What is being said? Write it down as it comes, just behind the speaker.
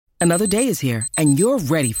Another day is here, and you're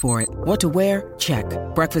ready for it. What to wear? Check.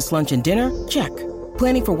 Breakfast, lunch, and dinner? Check.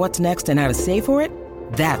 Planning for what's next and how to save for it?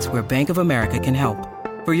 That's where Bank of America can help.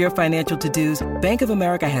 For your financial to-dos, Bank of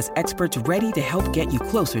America has experts ready to help get you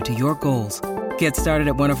closer to your goals. Get started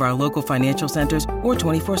at one of our local financial centers or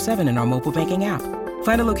 24/7 in our mobile banking app.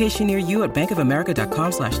 Find a location near you at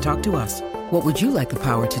bankofamerica.com/talktous. What would you like the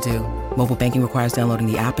power to do? Mobile banking requires downloading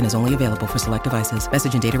the app and is only available for select devices.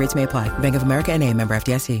 Message and data rates may apply. Bank of America N.A., member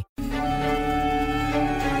FDIC.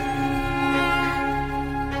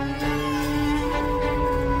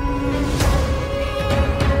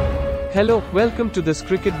 Hello, welcome to this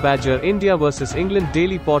Cricket Badger India vs England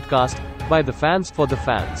daily podcast by the fans for the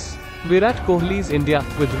fans. Virat Kohli's India,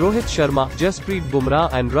 with Rohit Sharma, Jasprit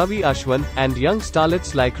Bumrah and Ravi Ashwin, and young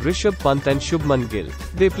starlets like Rishabh Pant and Shubman Gill.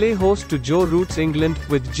 They play host to Joe Root's England,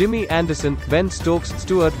 with Jimmy Anderson, Ben Stokes,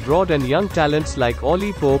 Stuart Broad and young talents like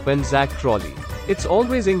Ollie Pope and Zach Crawley. It's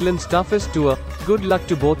always England's toughest tour. Good luck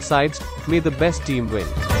to both sides. May the best team win.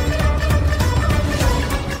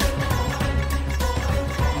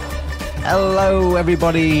 Hello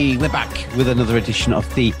everybody, we're back with another edition of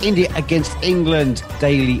the India Against England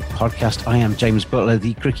daily podcast. I am James Butler,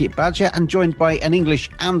 the Cricket Badger, and joined by an English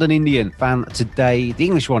and an Indian fan today. The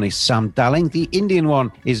English one is Sam Dalling, the Indian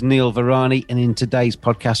one is Neil Varani, and in today's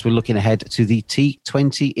podcast we're looking ahead to the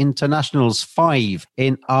T20 Internationals 5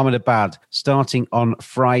 in Ahmedabad starting on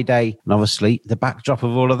Friday. And obviously the backdrop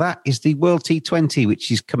of all of that is the World T20,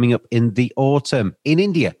 which is coming up in the autumn in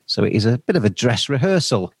India. So it is a bit of a dress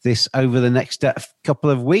rehearsal this over the next couple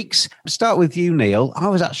of weeks. Start with you, Neil. I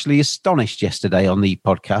was actually astonished yesterday on the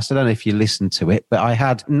podcast. I don't know if you listened to it, but I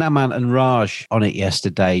had Naman and Raj on it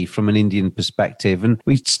yesterday from an Indian perspective, and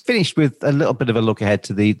we finished with a little bit of a look ahead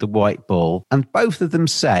to the white ball, and both of them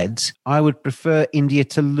said, I would prefer India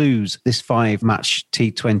to lose this 5-match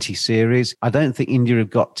T20 series. I don't think India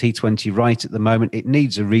have got T20 right at the moment. It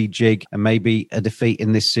needs a rejig, and maybe a defeat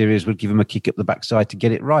in this series would give them a kick up the backside to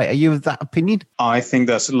get it right. Are you of that opinion? I think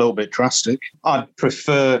that's a little bit drastic. I'd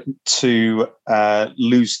prefer to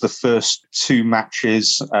lose the first 2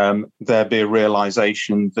 matches. There be a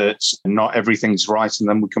realisation that not everything's right, and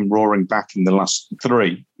then we come roaring back in the last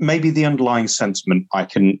 3. Maybe the underlying sentiment I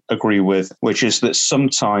can agree with, which is that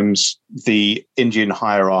sometimes the Indian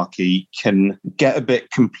hierarchy can get a bit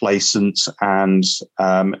complacent and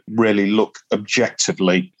really look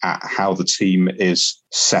objectively at how the team is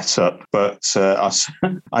set up. But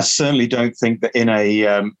I certainly don't think that in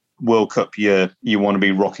a World Cup year, you want to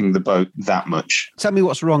be rocking the boat that much. Tell me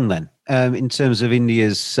what's wrong then. In terms of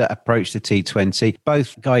India's approach to T20.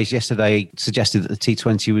 Both guys yesterday suggested that the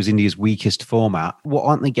T20 was India's weakest format. What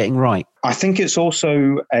aren't they getting right? I think it's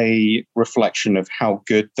also a reflection of how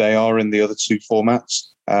good they are in the other 2 formats.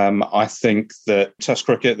 I think that Test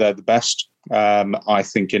cricket, they're the best. I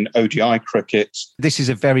think in ODI cricket... This is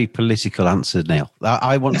a very political answer, Neil.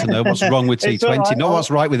 I want to know what's wrong with T20, not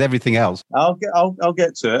what's right with everything else. I'll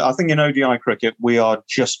get to it. I think in ODI cricket, we are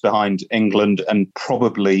just behind England and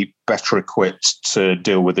probably better equipped to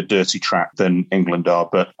deal with a dirty track than England are,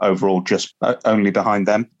 but overall just only behind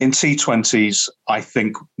them. In T20s, I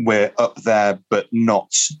think we're up there, but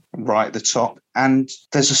not right at the top. And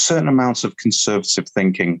there's a certain amount of conservative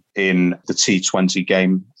thinking in the T20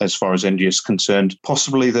 game as far as India is concerned.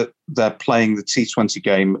 Possibly that they're playing the T20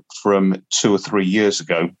 game from 2 or 3 years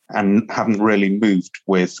ago and haven't really moved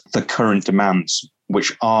with the current demands,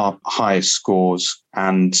 which are higher scores.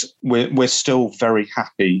 And we're still very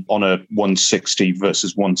happy on a 160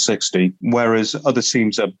 versus 160, whereas other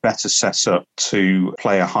teams are better set up to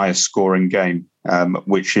play a higher scoring game.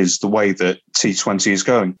 Which is the way that T20 is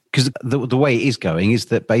going. Because the way it is going is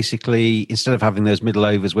that basically, instead of having those middle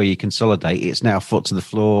overs where you consolidate, it's now foot to the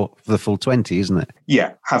floor for the full 20, isn't it?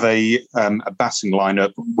 Yeah, have a batting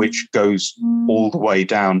lineup which goes all the way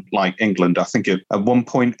down like England. I think at one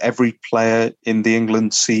point, every player in the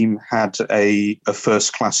England team had a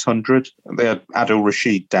first-class 100. They had Adil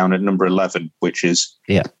Rashid down at number 11, which is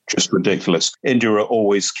just ridiculous. India are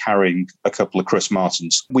always carrying a couple of Chris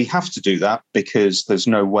Martins. We have to do that because there's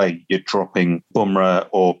no way you're dropping Bumrah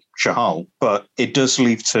or Chahal, but it does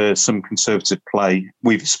lead to some conservative play.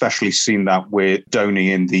 We've especially seen that with Dhoni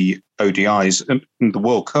in the ODIs. In the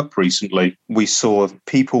World Cup recently, we saw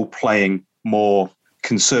people playing more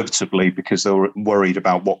conservatively because they were worried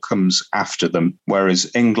about what comes after them,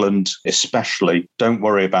 whereas England especially don't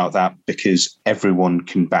worry about that because everyone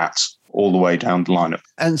can bat all the way down the lineup.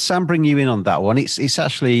 And Sam, bring you in on that one. It's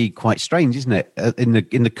actually quite strange, isn't it, in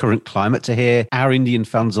the current climate, to hear our Indian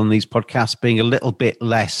fans on these podcasts being a little bit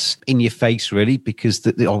less in your face, really, because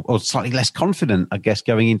or slightly less confident, I guess,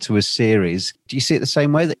 going into a series. Do you see it the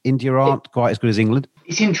same way, that India aren't quite as good as England?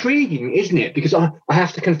 It's intriguing, isn't it? Because I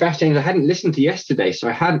have to confess, James, I hadn't listened to yesterday, so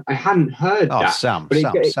I hadn't heard that. Sam.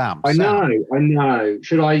 I know.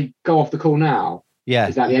 Should I go off the call now? Yeah.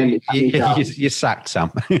 Is that the end? You're sacked,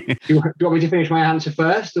 Sam. Do you want me to finish my answer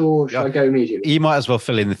first, or should I go immediately? You might as well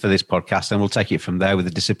fill in for this podcast, and we'll take it from there with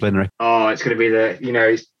the disciplinary. Oh, it's going to be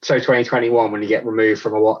it's so 2021 when you get removed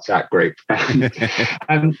from a WhatsApp group.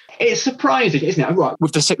 It's surprising, isn't it? Right.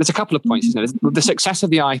 There's a couple of points, isn't there? With the success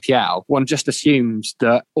of the IPL, one just assumes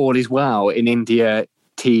that all is well in India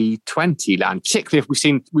T20 land, particularly if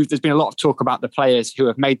there's been a lot of talk about the players who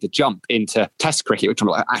have made the jump into Test cricket, which are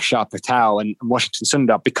like Ashar Patel and Washington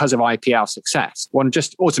Sundar because of IPL success. One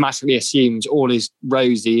just automatically assumes all is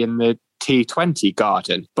rosy in the T20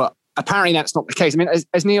 garden, but apparently that's not the case. I mean,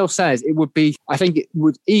 as Neil says, I think it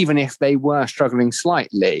would, even if they were struggling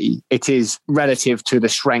slightly, it is relative to the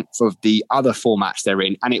strength of the other formats they're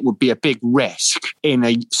in. And it would be a big risk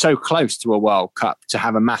so close to a World Cup to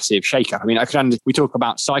have a massive shake-up. I mean, we talk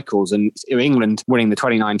about cycles and England winning the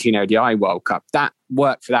 2019 ODI World Cup. That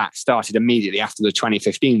work for that started immediately after the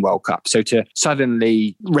 2015 World Cup. So to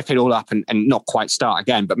suddenly rip it all up and not quite start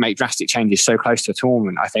again, but make drastic changes so close to a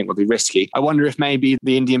tournament, I think would be risky. I wonder if maybe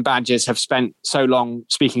the Indian Badgers have spent so long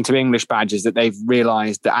speaking to English Badgers that they've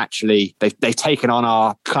realised that actually they've taken on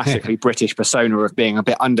our classically British persona of being a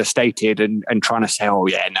bit understated and trying to say, oh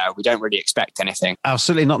yeah, no, we don't really expect anything. I've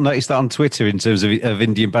certainly not noticed that on Twitter in terms of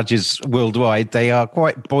Indian Badgers worldwide. They are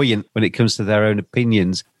quite buoyant when it comes to their own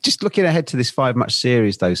opinions. Just looking ahead to this 5-match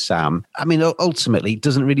series, though, Sam, I mean, ultimately, it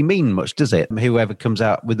doesn't really mean much, does it? Whoever comes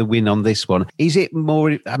out with the win on this one. Is it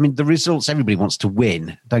more, I mean, the results, everybody wants to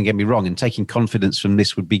win, don't get me wrong, and taking confidence from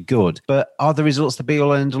this would be good. But are the results the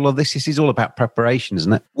be-all and end-all of this? This is all about preparation,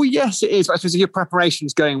 isn't it? Well, yes, it is. I suppose if your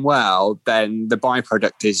preparation's going well, then the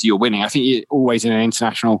byproduct is you're winning. I think you're always in an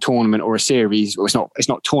international tournament or a series. Well, it's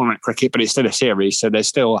not tournament cricket, but it's still a series. So there's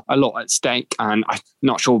still a lot at stake. And I'm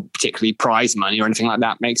not sure particularly prize money or anything like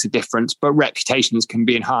that makes a difference, but reputations can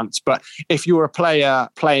be enhanced. But if you're a player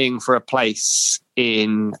playing for a place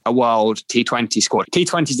in a world T20 squad.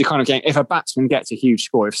 T20 is the kind of game, if a batsman gets a huge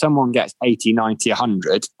score, if someone gets 80, 90,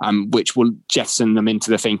 100, which will jettison them into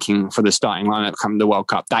the thinking for the starting lineup come the World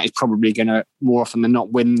Cup, that is probably going to more often than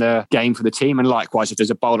not win the game for the team. And likewise, if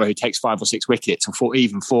there's a bowler who takes 5 or 6 wickets or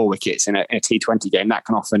even 4 wickets in a T20 game, that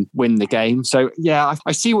can often win the game. So yeah,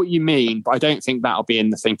 I see what you mean, but I don't think that'll be in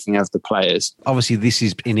the thinking of the players. Obviously, this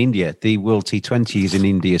is in India. The World T20 is in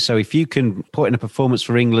India. So if you can put in a performance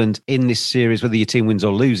for England in this series, whether your team wins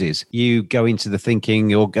or loses, you go into the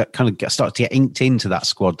thinking or start to get inked into that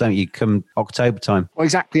squad, don't you, come October time? Well,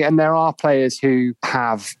 exactly. And there are players who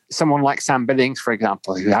have someone like Sam Billings, for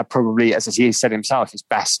example, who had probably, as he said himself, his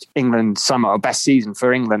best England summer or best season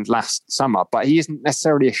for England last summer, but he isn't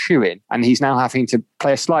necessarily a shoo-in, and he's now having to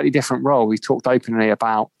play a slightly different role. We've talked openly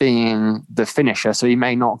about being the finisher, so he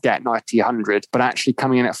may not get 90, 100, but actually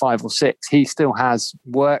coming in at 5 or 6, he still has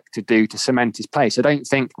work to do to cement his place. I don't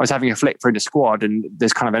think I was having a flick through the squad and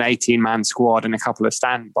there's kind of an 18-man squad and a couple of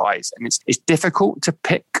standbys, and it's difficult to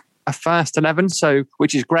pick a first 11, so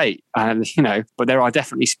which is great, but there are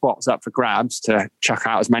definitely spots up for grabs to chuck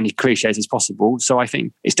out as many cliches as possible. So I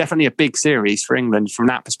think it's definitely a big series for England from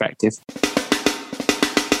that perspective.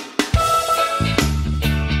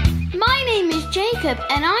 My name is Jacob,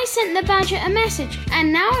 and I sent the Badger a message,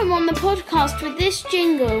 and now I'm on the podcast with this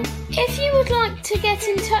jingle. If you would like to get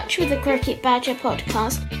in touch with the Cricket Badger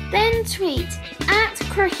podcast, then tweet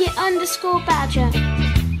 @cricket_badger.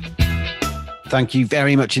 Thank you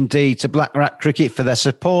very much indeed to Black Rat Cricket for their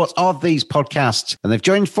support of these podcasts. And they've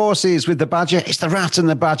joined forces with the Badger. It's the Rat and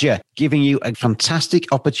the Badger, giving you a fantastic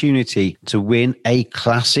opportunity to win a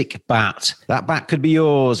classic bat. That bat could be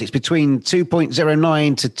yours. It's between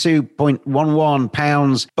 2.09 to 2.11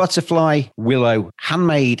 pounds. Butterfly, willow,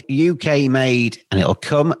 handmade, UK made, and it'll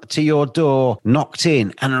come to your door, knocked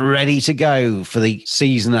in and ready to go for the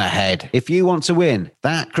season ahead. If you want to win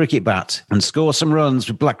that cricket bat and score some runs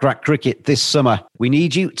with Black Rat Cricket this summer, we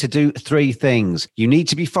need you to do 3 things. You need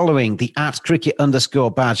to be following the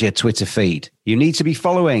 @cricket_badger Twitter feed. You need to be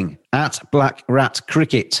following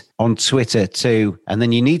 @BlackRatCricket on Twitter too. And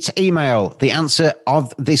then you need to email the answer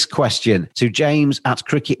of this question to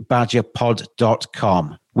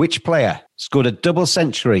james@cricketbadgerpod.com. Which player scored a double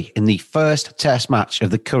century in the first test match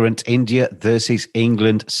of the current India versus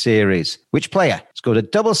England series? Which player scored a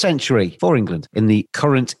double century for England in the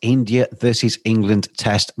current India versus England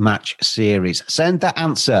Test match series? Send that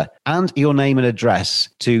answer and your name and address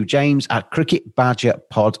to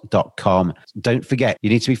james@cricketbadgerpod.com. Don't forget,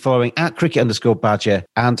 you need to be following @cricket_badger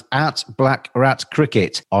and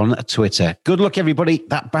 @blackratcricket on Twitter. Good luck, everybody.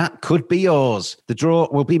 That bat could be yours. The draw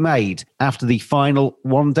will be made after the final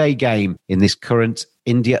one-day game in this current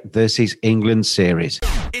India versus England series.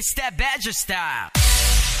 It's that Badger style.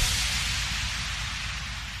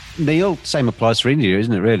 Neil, same applies for India,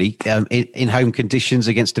 isn't it, really? In home conditions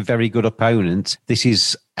against a very good opponent, this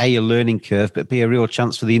is A, a learning curve, but B, a real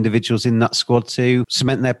chance for the individuals in that squad to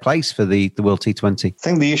cement their place for the World T20. I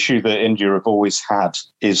think the issue that India have always had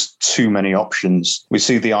is too many options. We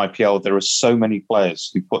see the IPL, there are so many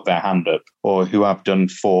players who put their hand up or who have done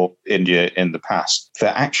for India in the past.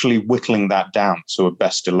 They're actually whittling that down to a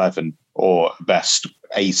best 11 or a best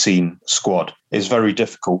 18 squad is very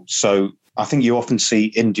difficult. So I think you often see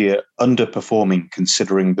India underperforming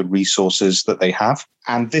considering the resources that they have.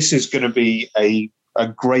 And this is going to be a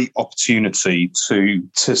great opportunity to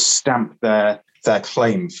stamp their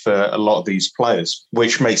claim for a lot of these players,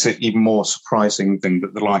 which makes it even more surprising than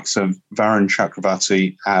that the likes of Varun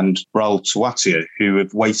Chakravarti and Rahul Tewatia, who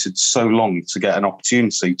have waited so long to get an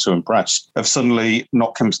opportunity to impress, have suddenly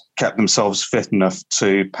not kept themselves fit enough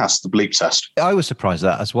to pass the bleep test. I was surprised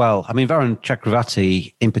at that as well. I mean, Varun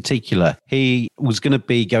Chakravarti in particular, he was going to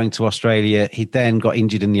be going to Australia. He then got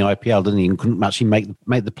injured in the IPL, didn't he, and couldn't actually make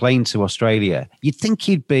the plane to Australia. You'd think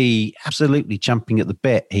he'd be absolutely champing at the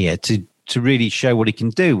bit here to really show what he can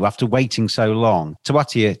do after waiting so long.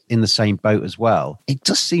 Tewatia in the same boat as well. It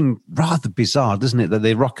does seem rather bizarre, doesn't it, that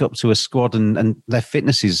they rock up to a squad and their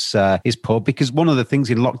fitness is poor, because one of the things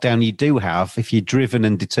in lockdown you do have, if you're driven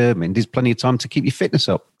and determined, is plenty of time to keep your fitness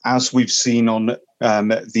up. As we've seen on the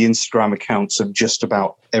Instagram accounts of just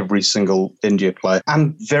about every single India player.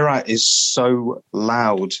 And Virat is so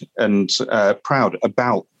loud and proud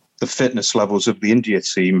about the fitness levels of the India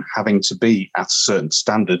team having to be at a certain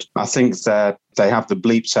standard. I think they have the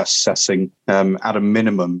bleep test setting at a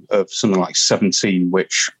minimum of something like 17,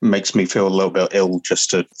 which makes me feel a little bit ill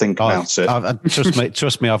just to think about it.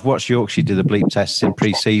 Trust me, I've watched Yorkshire do the bleep tests in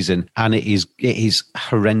pre-season, and it is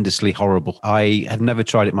horrendously horrible. I have never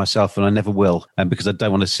tried it myself, and I never will, because I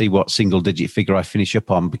don't want to see what single-digit figure I finish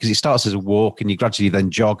up on, because it starts as a walk, and you gradually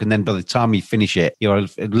then jog, and then by the time you finish it, you're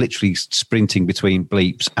literally sprinting between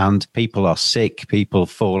bleeps, and people are sick, people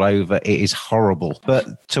fall over. It is horrible.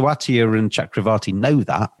 But Tewatia and Chakravarti know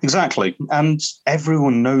that. Exactly. And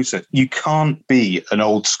everyone knows it. You can't be an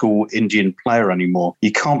old school Indian player anymore.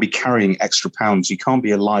 You can't be carrying extra pounds. You can't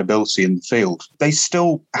be a liability in the field. They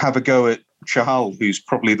still have a go at Chahal, who's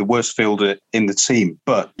probably the worst fielder in the team,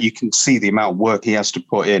 but you can see the amount of work he has to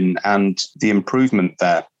put in and the improvement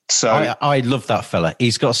there. So I love that fella.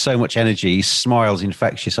 He's got so much energy. His smile's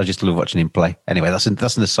infectious. I just love watching him play. Anyway, that's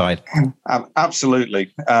an aside.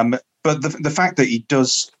 Absolutely. But the fact that he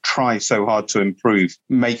does try so hard to improve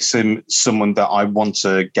makes him someone that I want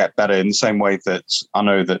to get better, in the same way that I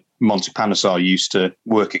know that Monty Panesar used to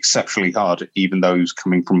work exceptionally hard, even though he was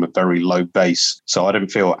coming from a very low base. So I didn't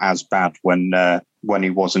feel as bad when he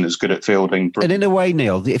wasn't as good at fielding. And in a way,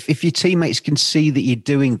 Neil, if your teammates can see that you're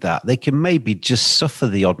doing that, they can maybe just suffer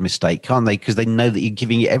the odd mistake, can't they? Because they know that you're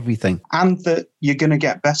giving it everything. And that you're going to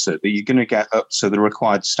get better, that you're going to get up to the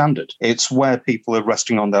required standard. It's where people are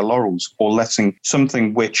resting on their laurels or letting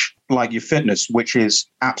something which, like your fitness, which is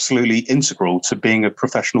absolutely integral to being a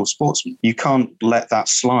professional sportsman. You can't let that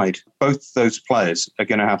slide. Both those players are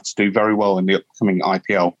going to have to do very well in the upcoming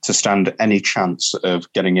IPL to stand any chance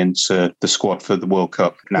of getting into the squad for the World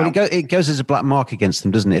Cup. Now, well, it goes as a black mark against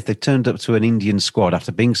them, doesn't it? If they've turned up to an Indian squad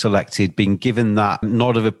after being selected, being given that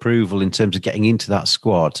nod of approval in terms of getting into that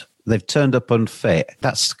squad, they've turned up unfit.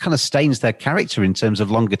 That's kind of stains their character in terms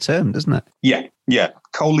of longer term, doesn't it? Yeah.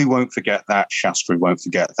 Kohli won't forget that. Shastri won't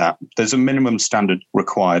forget that. There's a minimum standard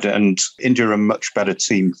required, and India are a much better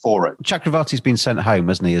team for it. Chakravarti's been sent home,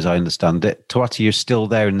 hasn't he, as I understand it? Tewatia is still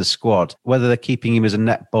there in the squad. Whether they're keeping him as a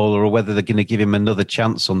net bowler or whether they're going to give him another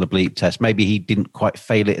chance on the bleep test, maybe he didn't quite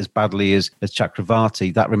fail it as badly as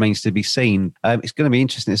Chakravarti. That remains to be seen. It's going to be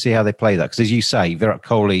interesting to see how they play that, because as you say, Virat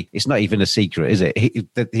Kohli, it's not even a secret, is it?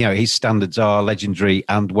 His standards are legendary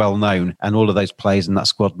and well known, and all of those players in that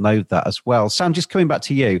squad know that as well. Sandy, Sam, just coming back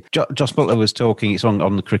to you, Josh Butler was talking, it's on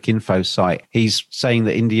the Cricinfo site. He's saying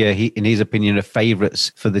that India, in his opinion, are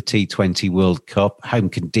favourites for the T20 World Cup, home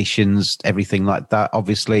conditions, everything like that.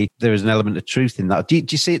 Obviously, there is an element of truth in that. Do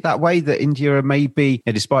you see it that way, that India are maybe,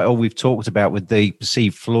 despite all we've talked about with the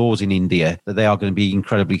perceived flaws in India, that they are going to be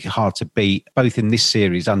incredibly hard to beat, both in this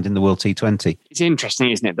series and in the World T20? It's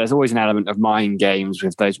interesting, isn't it? There's always an element of mind games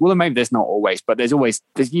with those. Well, maybe there's not always, but there's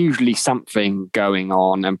usually something going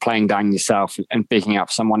on, and playing down yourself and picking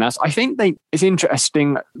up someone else. I think it's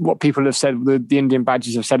interesting what people have said, the Indian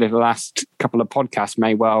badges have said over the last couple of podcasts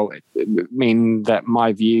may well mean that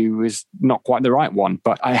my view is not quite the right one,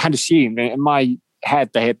 but I had assumed in my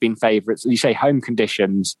head they had been favourites. You say home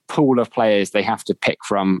conditions, pool of players they have to pick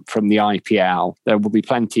from the IPL. There will be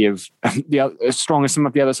plenty of as strong as some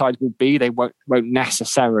of the other sides will be, they won't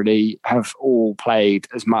necessarily have all played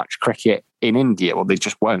as much cricket in India, or they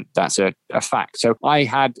just won't. That's a fact. So I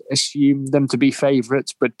had assumed them to be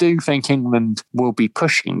favourites, but do think England will be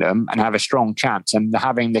pushing them and have a strong chance. And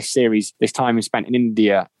having this series, this time spent in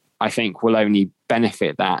India, I think will only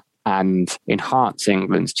benefit that and enhance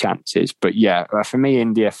England's chances. But yeah, for me,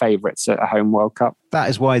 India favourites at a home World Cup. That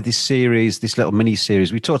is why this series, this little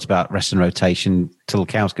mini-series, we talked about rest and rotation till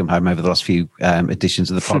cows come home over the last few editions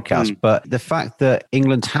of the podcast. But the fact that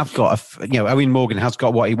England have got, Owen Morgan has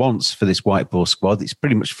got what he wants for this white ball squad, it's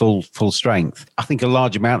pretty much full strength. I think a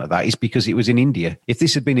large amount of that is because it was in India. If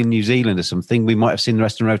this had been in New Zealand or something, we might have seen the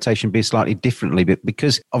rest and rotation be slightly differently. But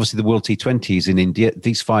because obviously the World T20 is in India,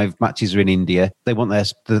 these 5 matches are in India, they want their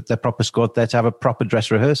proper squad there to have a proper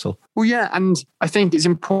dress rehearsal. Well, yeah, and I think it's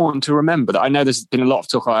important to remember that I know there's been a lot of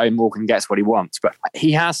talk about Morgan gets what he wants, but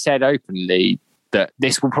he has said openly that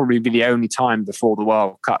this will probably be the only time before the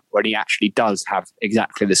World Cup when he actually does have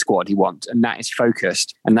exactly the squad he wants, and that is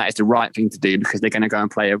focused, and that is the right thing to do because they're going to go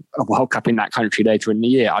and play a World Cup in that country later in the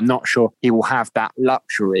year. I'm not sure he will have that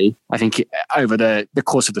luxury. I think over the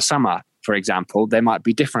course of the summer, for example, there might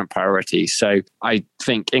be different priorities. So I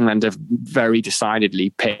think England have very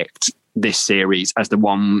decidedly picked this series as the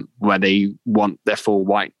one where they want their full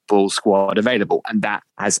white ball squad available, and that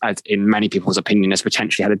has in many people's opinion has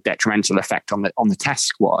potentially had a detrimental effect on the test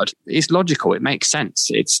squad. It's logical, it makes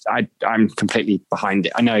sense. I'm completely behind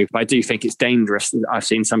it. I know, but I do think it's dangerous. I've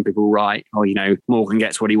seen some people write, Morgan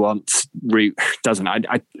gets what he wants, Root doesn't.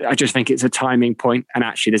 I just think it's a timing point, and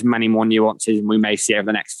actually there's many more nuances, and we may see over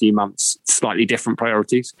the next few months slightly different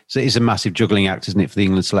priorities. So it's a massive juggling act, isn't it, for the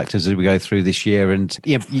England selectors as we go through this year? And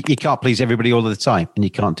you can't please everybody all of the time, and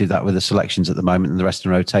you can't do that with the selections at the moment and the rest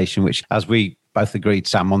of the rotation, which, as we both agreed,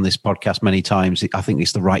 Sam, on this podcast many times, I think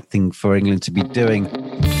it's the right thing for England to be doing.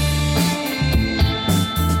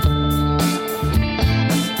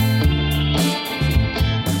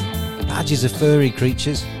 Badgers are furry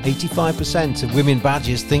creatures. 85% of women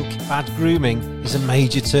badgers think bad grooming is a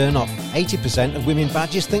major turn-off. 80% of women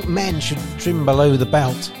badgers think men should trim below the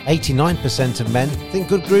belt. 89% of men think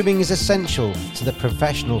good grooming is essential to their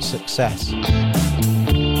professional success.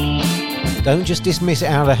 Don't just dismiss it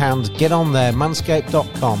out of hand. Get on there,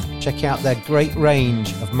 manscaped.com. Check out their great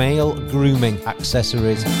range of male grooming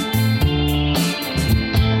accessories.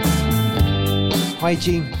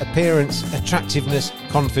 Hygiene, appearance, attractiveness,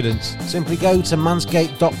 confidence. Simply go to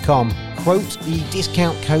manscaped.com. Quote the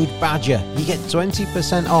discount code BADGER. You get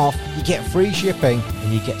 20% off, you get free shipping,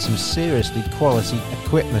 and you get some seriously quality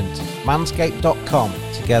equipment. Manscaped.com.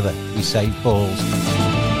 Together we save balls.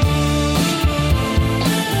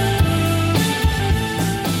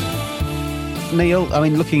 Neil,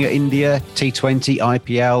 looking at India, T20,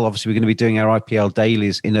 IPL, obviously we're going to be doing our IPL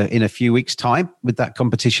dailies in a few weeks' time with that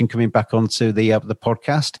competition coming back onto the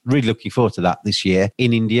podcast. Really looking forward to that this year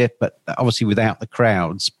in India, but obviously without the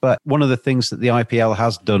crowds. But one of the things that the IPL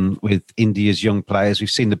has done with India's young players, we've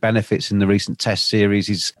seen the benefits in the recent test series,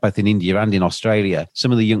 is both in India and in Australia.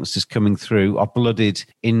 Some of the youngsters coming through are blooded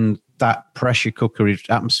in that pressure cooker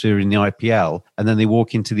atmosphere in the IPL, and then they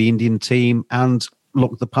walk into the Indian team and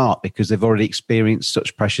look the part because they've already experienced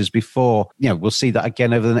such pressures before. We'll see that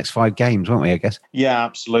again over the next 5 games, won't we, I guess? Yeah,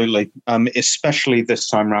 absolutely. Especially this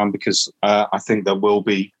time round because I think there will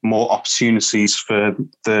be more opportunities for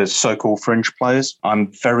the so-called fringe players.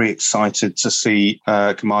 I'm very excited to see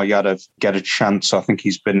Kumar Yadav get a chance. I think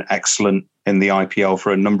he's been excellent in the IPL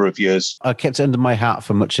for a number of years. I kept it under my hat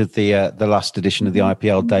for much of the last edition of the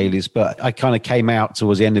IPL dailies, but I kind of came out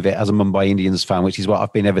towards the end of it as a Mumbai Indians fan, which is what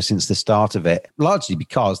I've been ever since the start of it, largely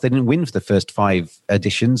because they didn't win for the first 5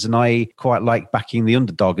 editions, and I quite like backing the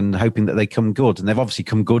underdog and hoping that they come good. And they've obviously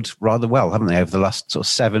come good rather well, haven't they, over the last sort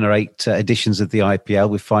of 7 or 8 editions of the IPL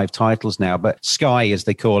with 5 titles now. But Sky, as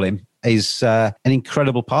they call him, is an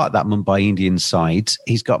incredible part of that Mumbai Indians side.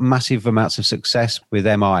 He's got massive amounts of success with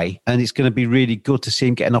MI, and it's going to be really good to see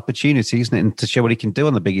him get an opportunity, isn't it, and to show what he can do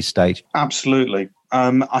on the biggest stage. Absolutely.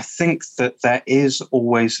 I think that there is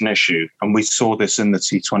always an issue, and we saw this in the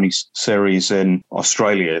T20 series in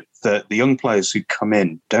Australia, that the young players who come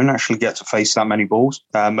in don't actually get to face that many balls.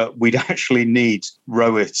 We'd actually need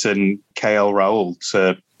Rohit and KL Rahul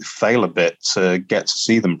to fail a bit to get to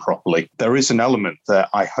see them properly. There is an element that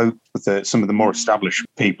I hope that some of the more established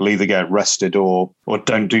people either get rested or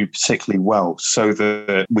don't do particularly well, so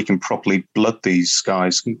that we can properly blood these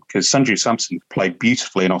guys, because Sanju Samson played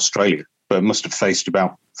beautifully in Australia, but must have faced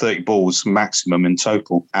about 30 balls maximum in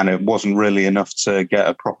total, and it wasn't really enough to get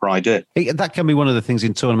a proper idea. That can be one of the things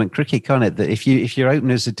in tournament cricket, can't it? That if your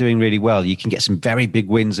openers are doing really well, you can get some very big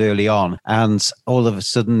wins early on, and all of a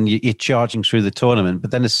sudden you're charging through the tournament.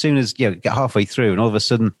 But then as soon as you get halfway through, and all of a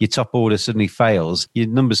sudden your top order suddenly fails, your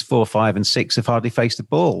numbers 4, 5, and 6 have hardly faced the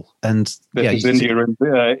ball. And it's India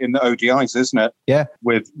in the ODIs, isn't it? Yeah,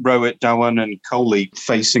 with Rohit, Dhawan, and Kohli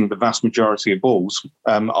facing the vast majority of balls.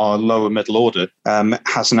 Our lower middle order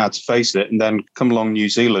hasn't had to face it, and then come along New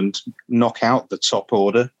Zealand, knock out the top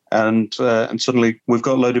order, and suddenly we've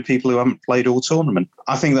got a load of people who haven't played all tournament.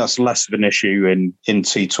 I think that's less of an issue in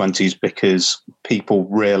T20s, because people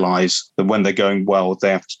realise that when they're going well,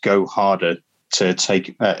 they have to go harder to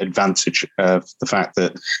take advantage of the fact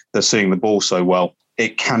that they're seeing the ball so well.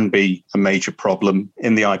 It can be a major problem.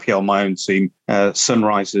 In the IPL, my own team,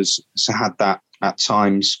 Sunrisers, has had that at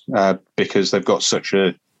times because they've got such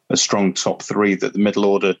a strong top three that the middle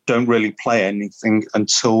order don't really play anything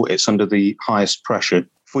until it's under the highest pressure.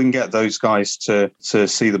 If we can get those guys to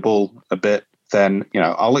see the ball a bit, then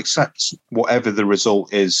I'll accept whatever the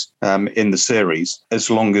result is in the series, as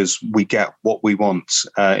long as we get what we want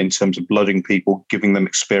in terms of blooding people, giving them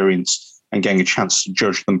experience, and getting a chance to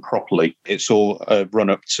judge them properly. It's all a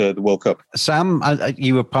run-up to the World Cup. Sam,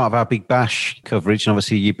 you were part of our Big Bash coverage, and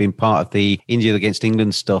obviously you've been part of the India against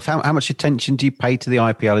England stuff. How much attention do you pay to the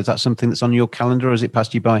IPL? Is that something that's on your calendar, or has it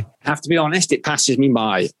passed you by? I have to be honest, it passes me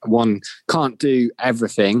by. One can't do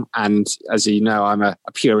everything, and as you know, I'm a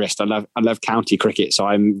purist. I love county cricket, so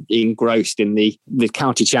I'm engrossed in the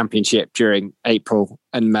county championship during April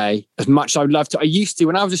and May as much as I would love to. I used to,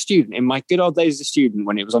 when I was a student, in my good old days as a student,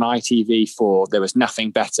 when it was on ITV4, there was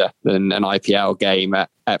nothing better than an IPL game at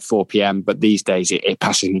 4 p.m. But these days it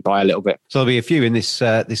passes me by a little bit. So there'll be a few in this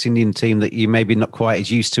Indian team that you maybe not quite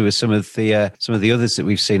as used to as some of the others that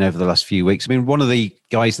we've seen over the last few weeks. I mean, one of the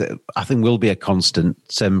guys that I think will be a constant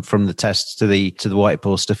from the tests to the white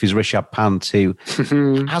ball stuff is Rishabh Pant, who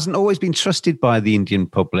hasn't always been trusted by the Indian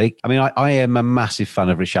public. I mean, I am a massive fan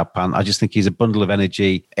of Rishabh Pant. I just think he's a bundle of energy.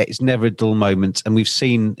 It's never a dull moment, and we've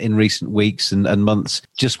seen in recent weeks and months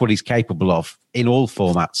just what he's capable of in all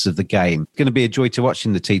formats of the game. It's going to be a joy to watch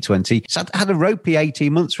in the T20. He's had a ropey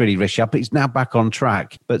 18 months, really, Rishabh, but he's now back on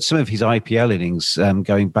track. But some of his IPL innings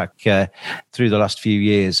going back through the last few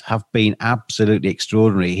years have been absolutely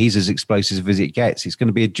extraordinary. He's as explosive as it gets. It's going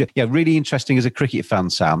to be really interesting as a cricket fan,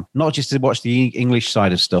 Sam, not just to watch the English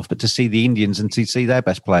side of stuff, but to see the Indians and to see their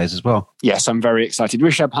best players as well. Yes, I'm very excited.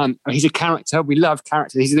 Rishabh Pant, he's a character. We love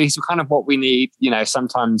characters. He's kind of what we need.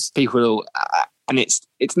 Sometimes people... and it's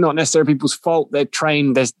not necessarily people's fault. They're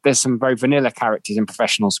trained. There's some very vanilla characters in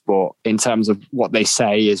professional sport in terms of what they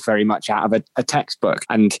say is very much out of a textbook.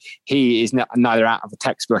 And he is neither out of a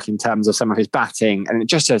textbook in terms of some of his batting. And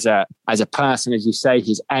just as a person, as you say,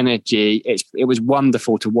 his energy, it was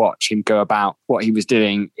wonderful to watch him go about what he was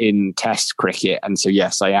doing in Test cricket. And so,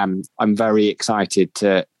 yes, I'm very excited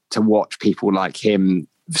to watch people like him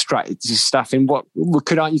stuff in what you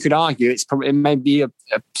could argue it's probably, it may be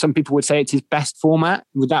some people would say it's his best format.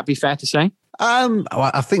 Would that be fair to say?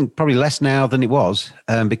 I think probably less now than it was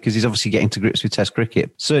because he's obviously getting to grips with Test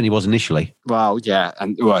cricket. Certainly was initially. Well, yeah,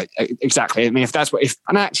 and right, exactly. I mean,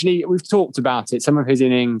 and actually we've talked about it. Some of his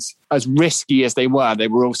innings, as risky as they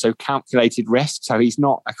were also calculated risks. So he's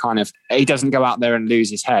not he doesn't go out there and lose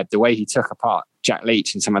his head. The way he took apart Jack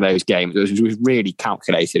Leach in some of those games was really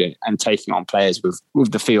calculated and taking on players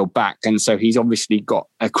with the field back. And so he's obviously got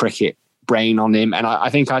a cricket brain on him. And I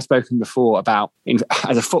think I've spoken before about,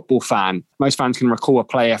 as a football fan, most fans can recall a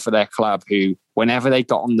player for their club who, whenever they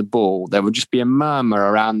got on the ball, there would just be a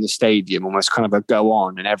murmur around the stadium, almost kind of a go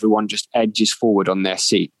on, and everyone just edges forward on their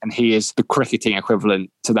seat. And he is the cricketing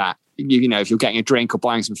equivalent to that. If you're getting a drink or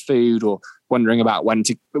buying some food or wondering about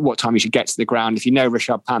what time you should get to the ground, if you know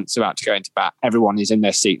Rishabh Pant's about to go into bat, everyone is in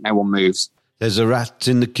their seat, no one moves. There's a rat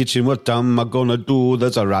in the kitchen, what am I gonna do?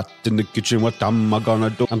 There's a rat in the kitchen, what am I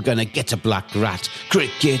gonna do? I'm gonna get a black rat,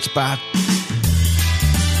 cricket bat.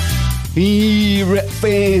 Here it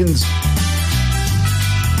fins.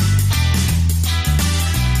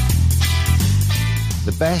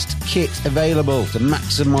 The best kit available to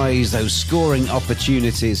maximise those scoring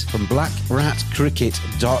opportunities from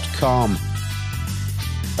blackratcricket.com.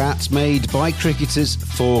 Bats made by cricketers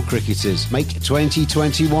for cricketers. Make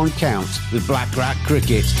 2021 count with Black Rat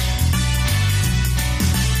Cricket.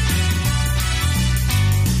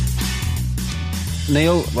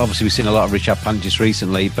 Neil, obviously we've seen a lot of Rishabh Pant just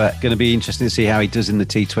recently, but going to be interesting to see how he does in the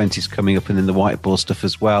T20s coming up and in the white ball stuff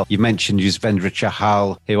as well. You mentioned Yuzvendra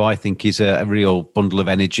Chahal, who I think is a real bundle of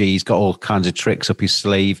energy. He's got all kinds of tricks up his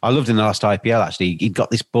sleeve. I loved in the last IPL, actually. He'd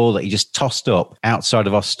got this ball that he just tossed up outside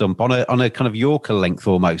of off stump on a kind of Yorker length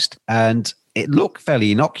almost. And it looked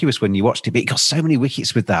fairly innocuous when you watched it, but he got so many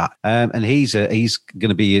wickets with that. And he's going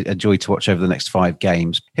to be a joy to watch over the next 5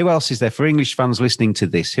 games. Who else is there for English fans listening to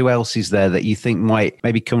this? Who else is there that you think might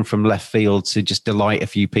maybe come from left field to just delight a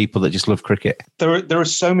few people that just love cricket? There are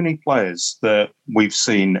so many players that we've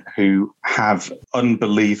seen who have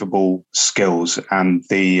unbelievable skills and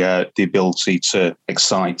the ability to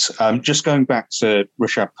excite. Just going back to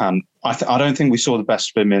Rishabh Pant, I don't think we saw the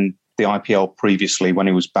best of him in the IPL previously when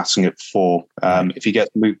he was batting at 4. If he gets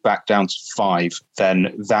moved back down to 5,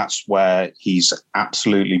 then that's where he's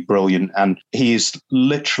absolutely brilliant. And he is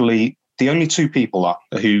literally the only 2 people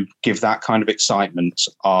who give that kind of excitement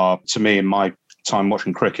are, to me, in my time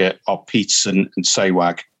watching cricket, are Peterson and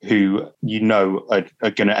Sehwag, who are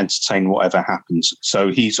going to entertain whatever happens.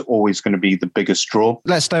 So he's always going to be the biggest draw.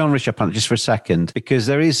 Let's stay on Rishabh Pant just for a second, because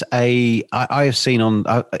there is I have seen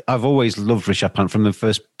I've always loved Rishabh Pant from the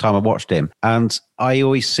first time I watched him. And I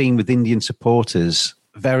always seen with Indian supporters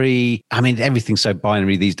everything's so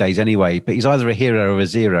binary these days anyway, but he's either a hero or a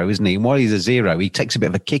zero, isn't he? And while he's a zero, he takes a bit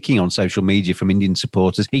of a kicking on social media from Indian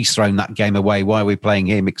supporters. He's thrown that game away. Why are we playing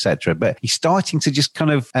him, etc.? But he's starting to just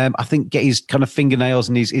kind of, I think, get his kind of fingernails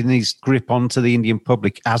and his grip onto the Indian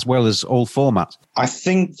public as well as all formats. I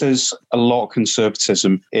think there's a lot of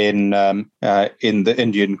conservatism in the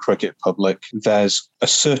Indian cricket public. There's a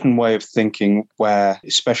certain way of thinking where,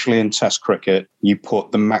 especially in Test cricket, you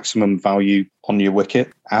put the maximum value on your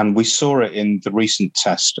wicket. And we saw it in the recent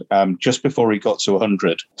Test, just before he got to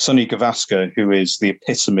 100. Sunny Gavaskar, who is the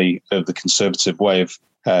epitome of the conservative way of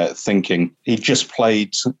thinking, he just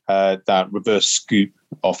played that reverse scoop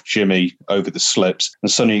off Jimmy over the slips.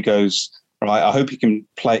 And Sunny goes, right, I hope he can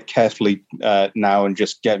play it carefully now and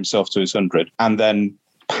just get himself to his 100. And then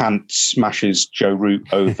Pant smashes Joe Root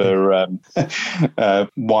over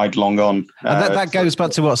wide long on. And that goes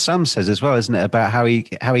back to what Sam says as well, isn't it? About how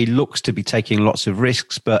he looks to be taking lots of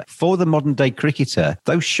risks. But for the modern day cricketer,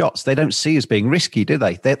 those shots they don't see as being risky, do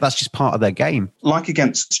they? That's just part of their game. Like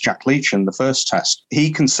against Jack Leach in the first Test, he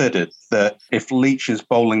considered that if Leach is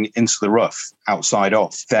bowling into the rough outside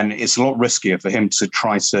off, then it's a lot riskier for him to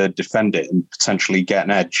try to defend it and potentially get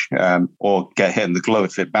an edge or get hit in the glove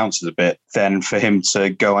if it bounces a bit, than for him to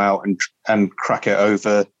go out and crack it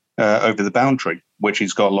over the boundary, which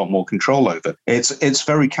he's got a lot more control over. It's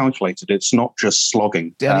very calculated. It's not just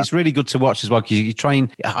slogging. And it's really good to watch as well, because you try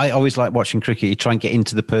and, I always like watching cricket, you try and get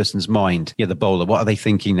into the person's mind. Yeah, the bowler, what are they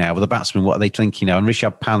thinking now? Well, the batsman, what are they thinking now? And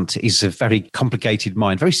Rishabh Pant is a very complicated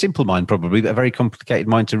mind, very simple mind probably, but a very complicated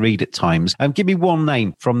mind to read at times. Give me one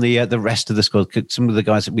name from the rest of the squad, some of the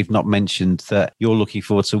guys that we've not mentioned that you're looking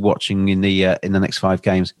forward to watching in the next 5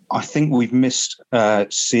 games. I think we've missed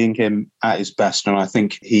seeing him at his best, and I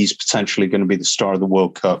think he's potentially going to be the star of the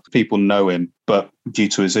World Cup. People know him, but due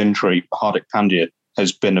to his injury, Hardik Pandya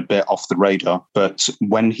has been a bit off the radar. But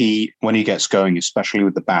when he gets going, especially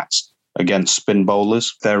with the bats against spin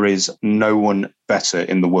bowlers, there is no one better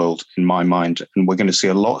in the world, in my mind. And we're going to see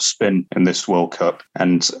a lot of spin in this World Cup.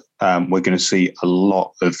 And we're going to see a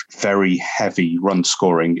lot of very heavy run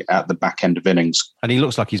scoring at the back end of innings. And he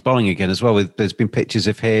looks like he's bowling again as well. There's been pictures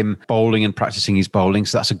of him bowling and practicing his bowling.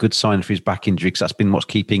 So that's a good sign for his back injury, because that's been what's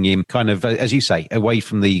keeping him kind of, as you say, away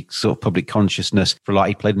from the sort of public consciousness for like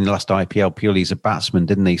he played in the last IPL purely as a batsman,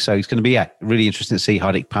 didn't he? So it's going to be really interesting to see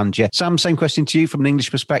Hardik Pandya. Sam, same question to you from an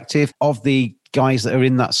English perspective. Of the guys that are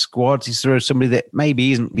in that squad, is there somebody that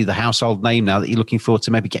maybe isn't the household name now that you're looking forward to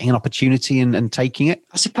maybe getting an opportunity and taking it?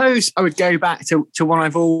 I suppose I would go back to one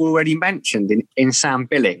I've already mentioned in Sam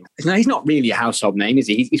Billing. Now, he's not really a household name, is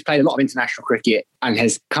he? He's played a lot of international cricket and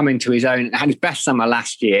has come into his own and had his best summer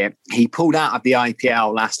last year. He pulled out of the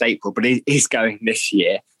IPL last April, but he's going this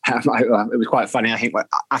year. It was quite funny, I think,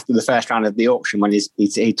 after the first round of the auction when he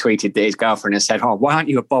tweeted that his girlfriend had said, "Oh, why aren't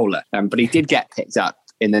you a bowler?" But he did get picked up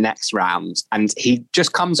in the next round. And he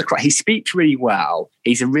just comes across, he speaks really well.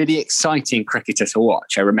 He's a really exciting cricketer to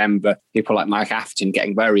watch. I remember people like Mike Atherton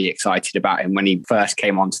getting very excited about him when he first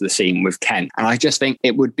came onto the scene with Kent. And I just think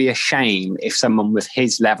it would be a shame if someone with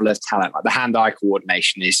his level of talent, like the hand-eye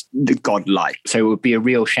coordination is godlike. So it would be a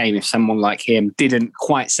real shame if someone like him didn't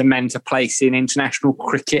quite cement a place in international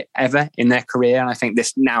cricket ever in their career. And I think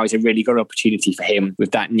this now is a really good opportunity for him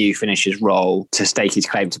with that new finisher's role to stake his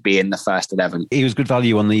claim to be in the first 11. He was good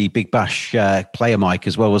value on the Big Bash player mic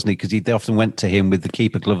as well, wasn't he? Because they often went to him with the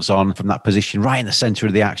keeper gloves on from that position, right in the centre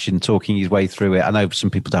of the action, talking his way through it. I know some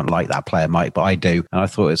people don't like that player mic, but I do. And I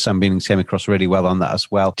thought Sam Billings came across really well on that as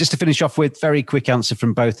well. Just to finish off with, very quick answer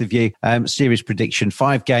from both of you. Series prediction,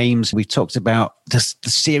 5 games. We've talked about the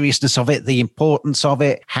seriousness of it, the importance of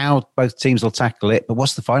it, how both teams will tackle it. But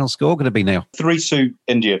what's the final score going to be, Neil? 3-2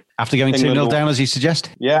 India. After going 2-0 down, as you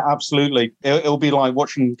suggest? Yeah, absolutely. It'll be like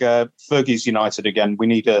watching Fergie's United again. We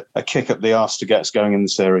need a kick up the arse to get us going in the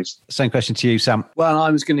series. Same question to you, Sam. Well, I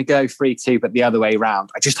was going to go 3-2, but the other way round.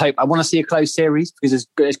 I want to see a close series, because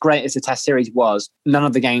as great as the Test series was, none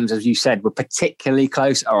of the games, as you said, were particularly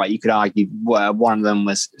close. All right, you could argue one of them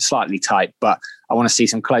was slightly tight, but I want to see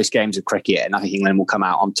some close games of cricket, and I think England will come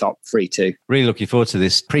out on top 3-2. Really looking forward to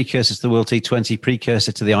this. Precursor to the World T20,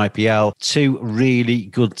 precursor to the IPL. 2 really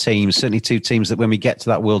good teams, certainly 2 teams that when we get to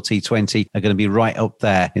that World T20 are going to be right up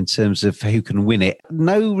there in terms of who can win it.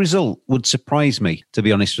 No result would surprise me, to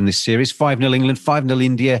be honest, from this series. 5-0 England, 5-0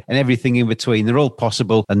 India, and everything in between. They're all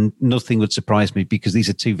possible, and nothing would surprise me because these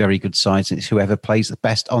are 2 very good sides, and it's whoever plays the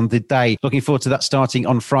best on the day. Looking forward to that starting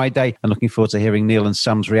on Friday, and looking forward to hearing Neil and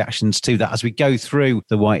Sam's reactions to that as we go through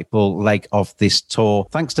the white ball leg of this tour.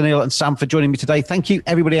 Thanks to Neil and Sam for joining me today. Thank you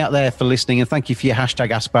everybody out there for listening, and thank you for your hashtag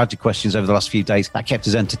Ask Badger questions over the last few days. That kept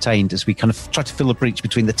us entertained as we kind of try to fill the breach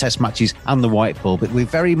between the test matches and the white ball, but we're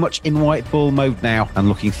very much in white ball mode now and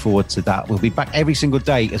looking forward to that. We'll be back every single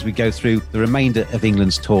day as we go through the remainder of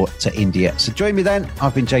England's tour to India. So join me then.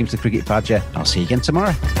 I've been James the Cricket Badger. I'll see you again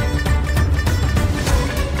tomorrow.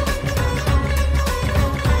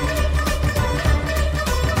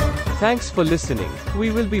 Thanks for listening. We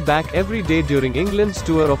will be back every day during England's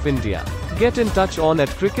tour of India. Get in touch on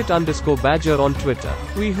 @cricket_badger on Twitter.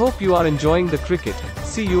 We hope you are enjoying the cricket.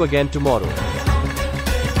 See you again tomorrow.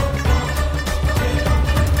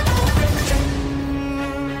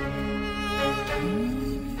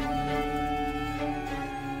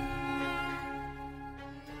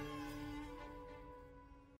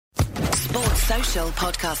 Sports Social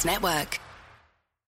Podcast Network.